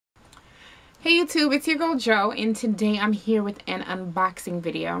Hey YouTube, it's your girl Jo, and today I'm here with an unboxing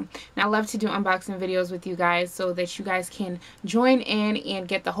video. Now I love to do unboxing videos with you guys so that you guys can join in and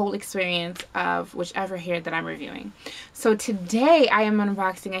get the whole experience of whichever hair that I'm reviewing. So today I am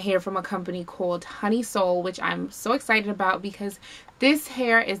unboxing a hair from a company called Honey Soul, which I'm so excited about because this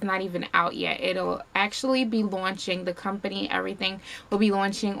hair is not even out yet. It'll actually be launching, the company, everything will be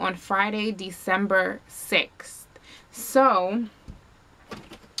launching on Friday, December 6th. So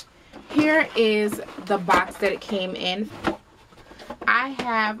here is the box that it came in. I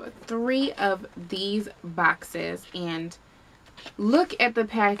have 3 of these boxes, and look at the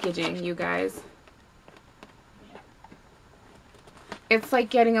packaging, you guys. It's like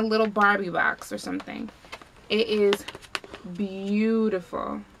getting a little Barbie box or something. It is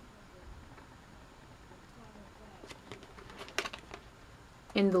beautiful.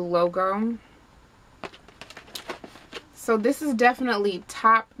 In the logo. So this is definitely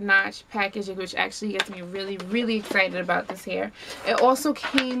top-notch packaging, which actually gets me really excited about this hair. It also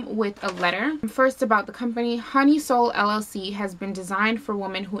came with a letter. First, about the company. Honey Soul LLC has been designed for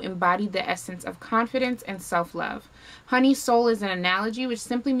women who embody the essence of confidence and self-love. Honey Soul is an analogy which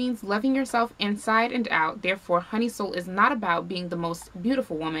simply means loving yourself inside and out. Therefore, Honey Soul is not about being the most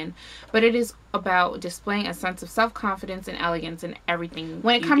beautiful woman, but it is about displaying a sense of self-confidence and elegance in everything.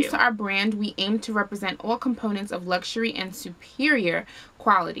 When it comes to our brand, we aim to represent all components of luxury and superior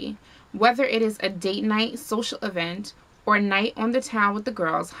quality. Whether it is a date night, social event, or a night on the town with the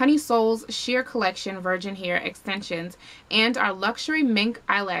girls, Honey Soul's sheer collection, virgin hair extensions, and our luxury mink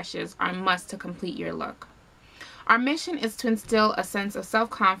eyelashes are a must to complete your look. Our mission is to instill a sense of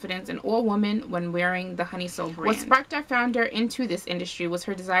self-confidence in all women when wearing the Honey Soul brand. What sparked our founder into this industry was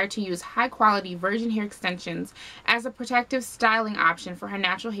her desire to use high-quality virgin hair extensions as a protective styling option for her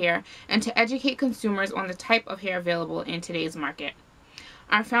natural hair and to educate consumers on the type of hair available in today's market.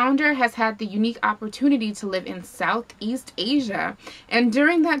 Our founder has had the unique opportunity to live in Southeast Asia, and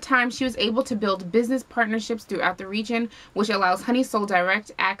during that time she was able to build business partnerships throughout the region, which allows Honey Soul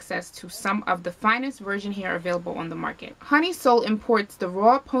direct access to some of the finest virgin hair available on the market. Honey Soul imports the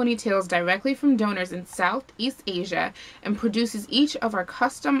raw ponytails directly from donors in Southeast Asia and produces each of our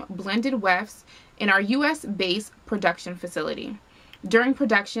custom blended wefts in our US-based production facility. During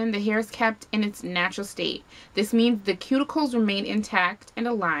production, the hair is kept in its natural state. This means the cuticles remain intact and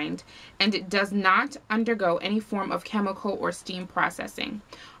aligned, and it does not undergo any form of chemical or steam processing.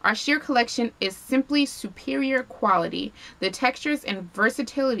 Our sheer collection is simply superior quality. The textures and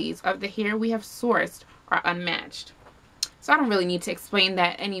versatilities of the hair we have sourced are unmatched. So I don't really need to explain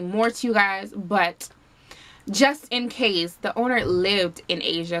that anymore to you guys, but just in case, the owner lived in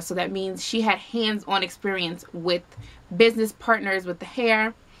Asia, so that means she had hands-on experience with business partners with the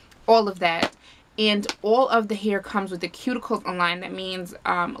hair, all of that. And all of the hair comes with the cuticles aligned. That means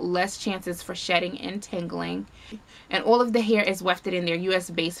less chances for shedding and tangling. And all of the hair is wefted in their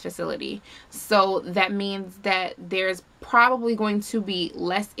US-based facility. So that means that there's probably going to be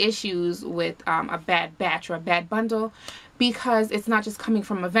less issues with a bad batch or a bad bundle, because it's not just coming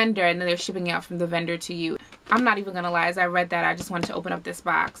from a vendor and then they're shipping it out from the vendor to you. I'm not even gonna lie, as I read that, I just wanted to open up this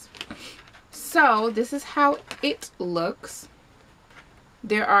box. So this is how it looks.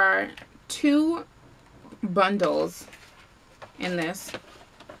 There are 2 bundles in this,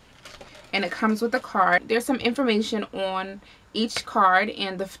 and it comes with a card. There's some information on each card,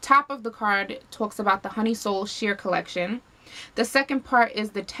 and the top of the card talks about the Honey Soul sheer collection. The second part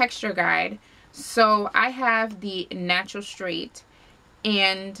is the texture guide. So I have the natural straight,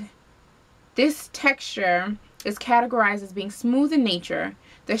 and this texture is categorized as being smooth in nature.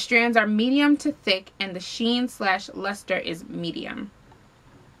 The strands are medium to thick, and the sheen/luster is medium.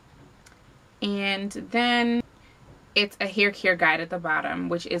 And then it's a hair care guide at the bottom,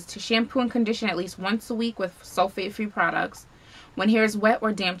 which is to shampoo and condition at least once a week with sulfate-free products. When hair is wet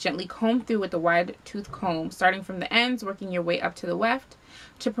or damp, gently comb through with a wide tooth comb, starting from the ends, working your way up to the weft.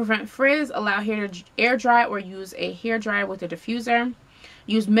 To prevent frizz, allow hair to air dry or use a hair dryer with a diffuser.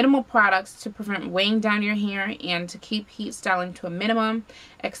 Use minimal products to prevent weighing down your hair and to keep heat styling to a minimum.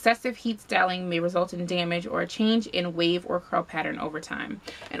 Excessive heat styling may result in damage or a change in wave or curl pattern over time.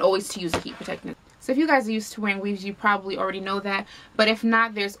 And always to use a heat protectant. So if you guys are used to wearing weaves, you probably already know that. But if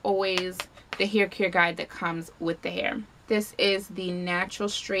not, there's always the hair care guide that comes with the hair. This is the natural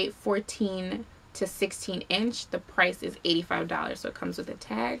straight 14 to 16 inch. The price is $85, so it comes with a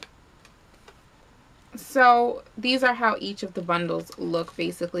tag. So these are how each of the bundles look.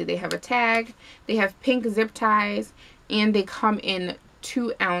 Basically, they have a tag, they have pink zip ties, and they come in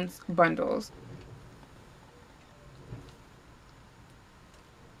 2-ounce bundles.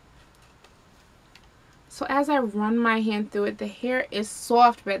 So as I run my hand through it, the hair is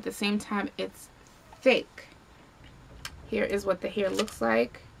soft, but at the same time it's thick. Here is what the hair looks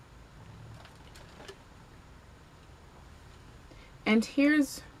like. And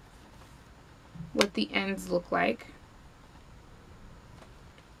here's what the ends look like.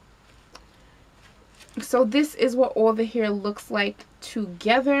 So this is what all the hair looks like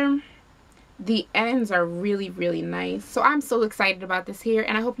together. The ends are really, really nice. So I'm so excited about this hair,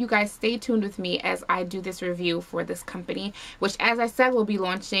 and I hope you guys stay tuned with me as I do this review for this company, which, as I said, will be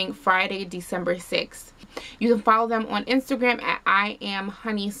launching Friday, December 6th. You can follow them on Instagram at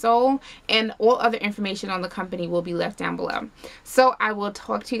IamHoneySoul, and all other information on the company will be left down below. So I will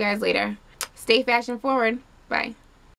talk to you guys later. Stay fashion forward. Bye.